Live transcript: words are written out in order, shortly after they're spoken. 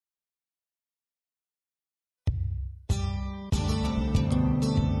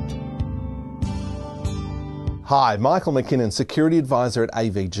Hi, Michael McKinnon, Security Advisor at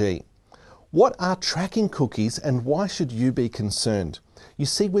AVG. What are tracking cookies and why should you be concerned? You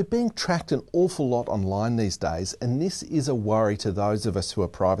see, we're being tracked an awful lot online these days, and this is a worry to those of us who are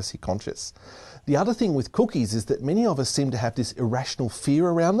privacy conscious. The other thing with cookies is that many of us seem to have this irrational fear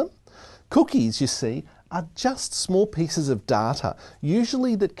around them. Cookies, you see, are just small pieces of data,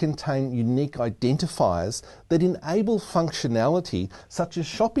 usually that contain unique identifiers that enable functionality such as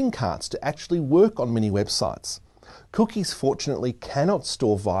shopping carts to actually work on many websites. Cookies fortunately cannot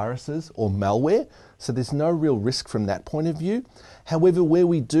store viruses or malware, so there's no real risk from that point of view. However, where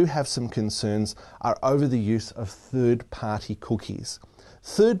we do have some concerns are over the use of third-party cookies.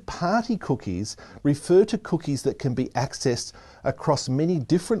 Third-party cookies refer to cookies that can be accessed across many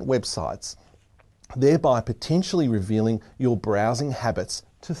different websites, thereby potentially revealing your browsing habits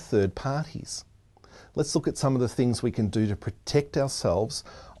to third parties. Let's look at some of the things we can do to protect ourselves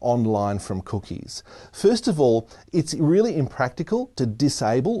online from cookies. First of all, it's really impractical to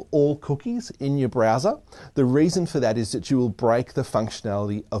disable all cookies in your browser. The reason for that is that you will break the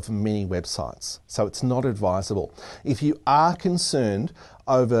functionality of many websites, so it's not advisable. If you are concerned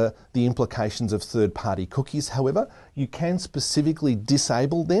over the implications of third-party cookies, however, you can specifically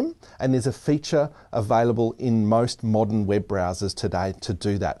disable them, and there's a feature available in most modern web browsers today to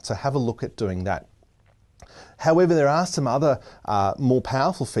do that, so have a look at doing that. However, there are some other more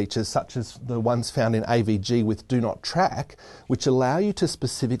powerful features, such as the ones found in AVG with Do Not Track, which allow you to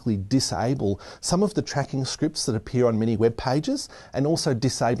specifically disable some of the tracking scripts that appear on many web pages, and also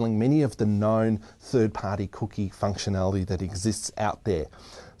disabling many of the known third-party cookie functionality that exists out there.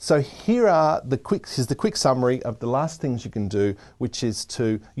 So here's the quick summary of the last things you can do, which is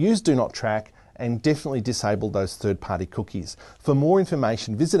to use Do Not Track and definitely disable those third-party cookies. For more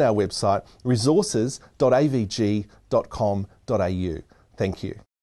information, visit our website resources.avg.com.au. Thank you.